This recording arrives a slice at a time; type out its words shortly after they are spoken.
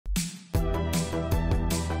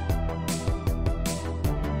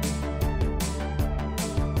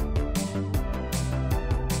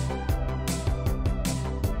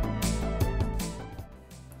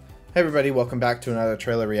Hey everybody, welcome back to another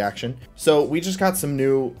trailer reaction. So we just got some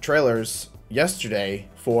new trailers yesterday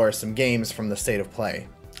for some games from the State of Play.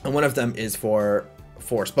 And one of them is for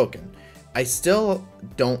Forspoken. I still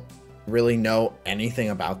don't really know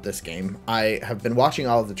anything about this game. I have been watching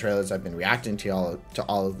all of the trailers, I've been reacting to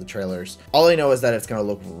all of the trailers. All I know is that it's gonna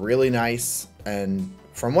look really nice, and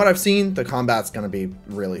from what I've seen, the combat's gonna be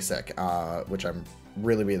really sick, which I'm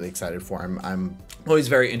really excited for. I'm always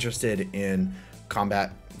very interested in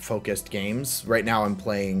combat focused games. Right now I'm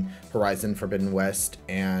playing Horizon Forbidden West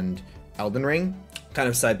and Elden Ring kind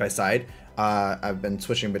of side by side. I've been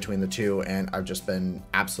switching between the two, and I've just been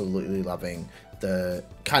absolutely loving the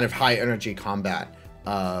kind of high energy combat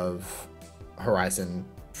of Horizon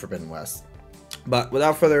Forbidden West. But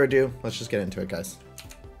without further ado, let's just get into it, guys.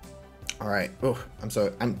 All right. Oh, I'm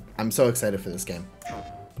so excited for this game.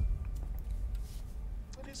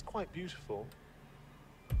 It is quite beautiful.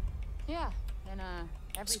 Yeah, and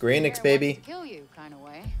Square Enix, baby. To kill you kind of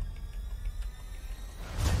way.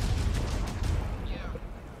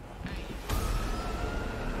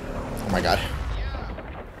 Oh my god.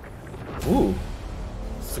 Ooh.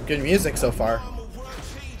 Some good music so far.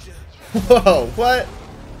 Whoa, what?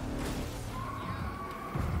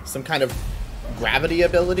 Some kind of gravity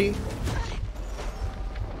ability?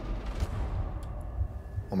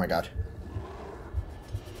 Oh my god.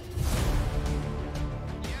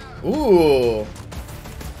 Ooh.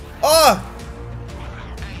 Oh!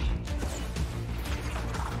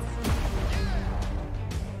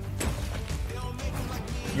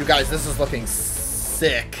 You guys, this is looking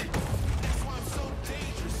sick.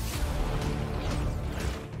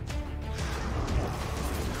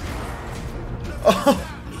 Oh!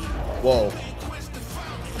 Whoa.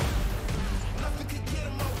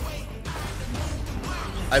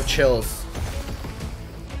 I have chills.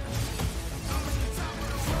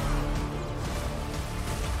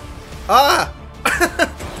 Ah!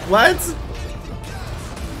 What?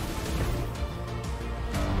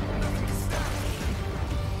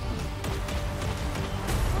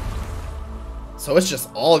 So it's just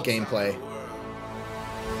all gameplay.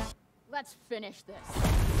 Let's finish this.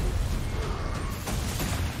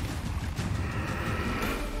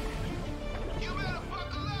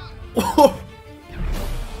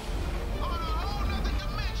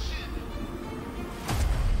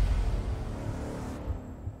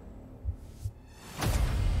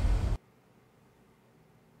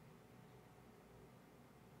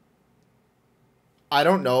 I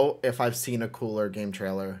don't know if I've seen a cooler game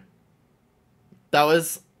trailer. That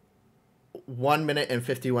was 1 minute and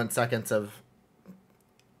 51 seconds of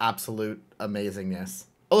absolute amazingness.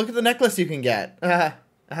 Oh, look at the necklace you can get. It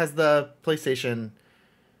has the PlayStation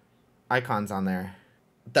icons on there.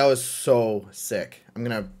 That was so sick. I'm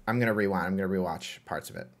gonna rewind. I'm gonna rewatch parts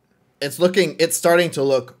of it. It's starting to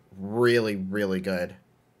look really good.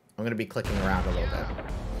 I'm gonna be clicking around a little bit.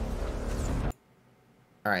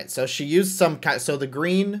 All right, so she used some kind. So the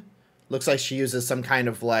green looks like she uses some kind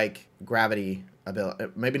of like gravity ability.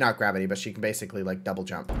 Maybe not gravity, but she can basically like double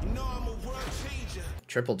jump,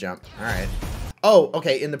 triple jump. All right. Oh,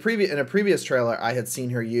 okay. In a previous trailer, I had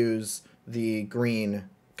seen her use the green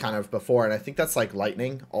kind of before, and I think that's like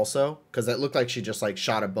lightning also, because it looked like she just like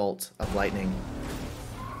shot a bolt of lightning.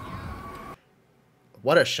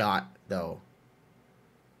 What a shot, though.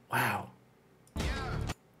 Wow.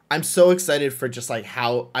 I'm so excited for just like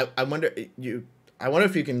how I wonder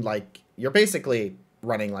if you can like, you're basically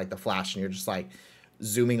running like the Flash and you're just like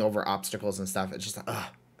zooming over obstacles and stuff. It's just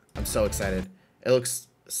I'm so excited. It looks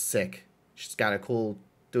sick. She's got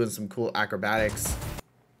doing some cool acrobatics,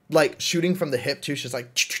 like shooting from the hip too. She's like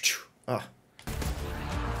all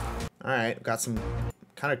right, got some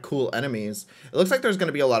kind of cool enemies. It looks like there's going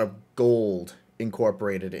to be a lot of gold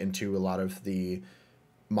incorporated into a lot of the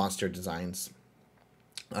monster designs.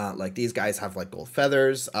 Like these guys have like gold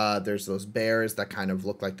feathers. There's those bears that kind of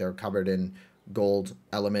look like they're covered in gold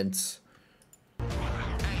elements.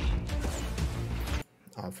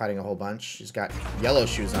 Fighting a whole bunch. She's got yellow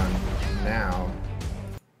shoes on now.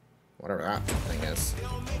 Whatever that thing is.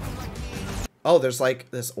 Oh, there's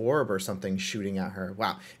like this orb or something shooting at her.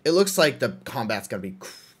 Wow. It looks like the combat's gonna be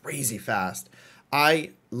crazy fast.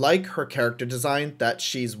 I like her character design, that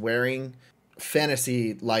she's wearing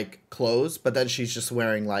fantasy like clothes, but then she's just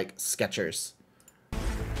wearing like Skechers.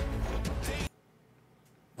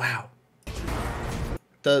 Wow.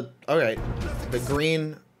 Okay, the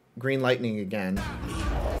green lightning again.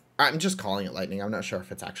 I'm just calling it lightning. I'm not sure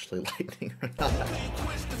if it's actually lightning or not.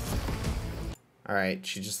 All right,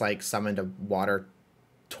 she just like summoned a water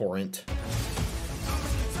torrent.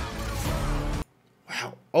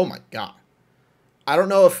 Wow. Oh my god. I don't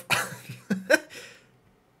know if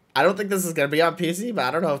I don't think this is going to be on PC, but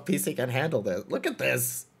I don't know if PC can handle this. Look at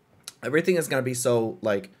this. Everything is going to be so,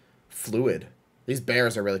 like, fluid. These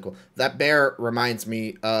bears are really cool. That bear reminds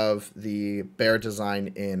me of the bear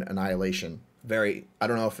design in Annihilation. I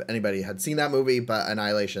don't know if anybody had seen that movie, but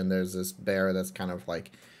Annihilation, there's this bear that's kind of,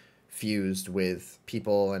 like, fused with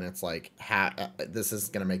people, and it's like, this is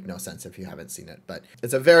going to make no sense if you haven't seen it. But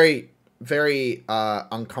it's a very, very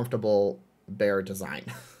uncomfortable bear design.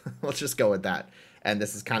 Let's just go with that. And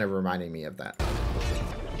this is kind of reminding me of that.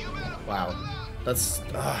 Wow. That's...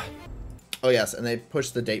 Oh, yes, and they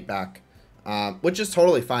pushed the date back, which is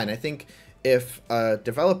totally fine. I think if a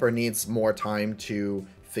developer needs more time to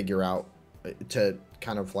figure out, to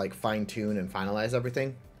kind of, like, fine-tune and finalize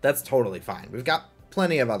everything, that's totally fine. We've got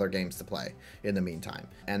plenty of other games to play in the meantime.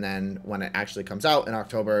 And then when it actually comes out in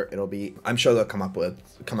October, it'll be, I'm sure they'll come out with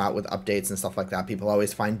updates and stuff like that. People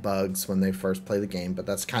always find bugs when they first play the game, but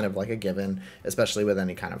that's kind of like a given, especially with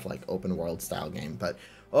any kind of like open world style game. But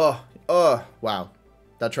oh, wow.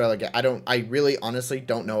 That trailer, I really honestly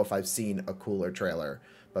don't know if I've seen a cooler trailer,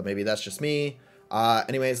 but maybe that's just me.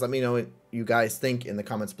 Anyways, let me know what you guys think in the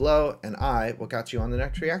comments below, and I will catch you on the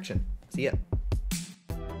next reaction. See ya.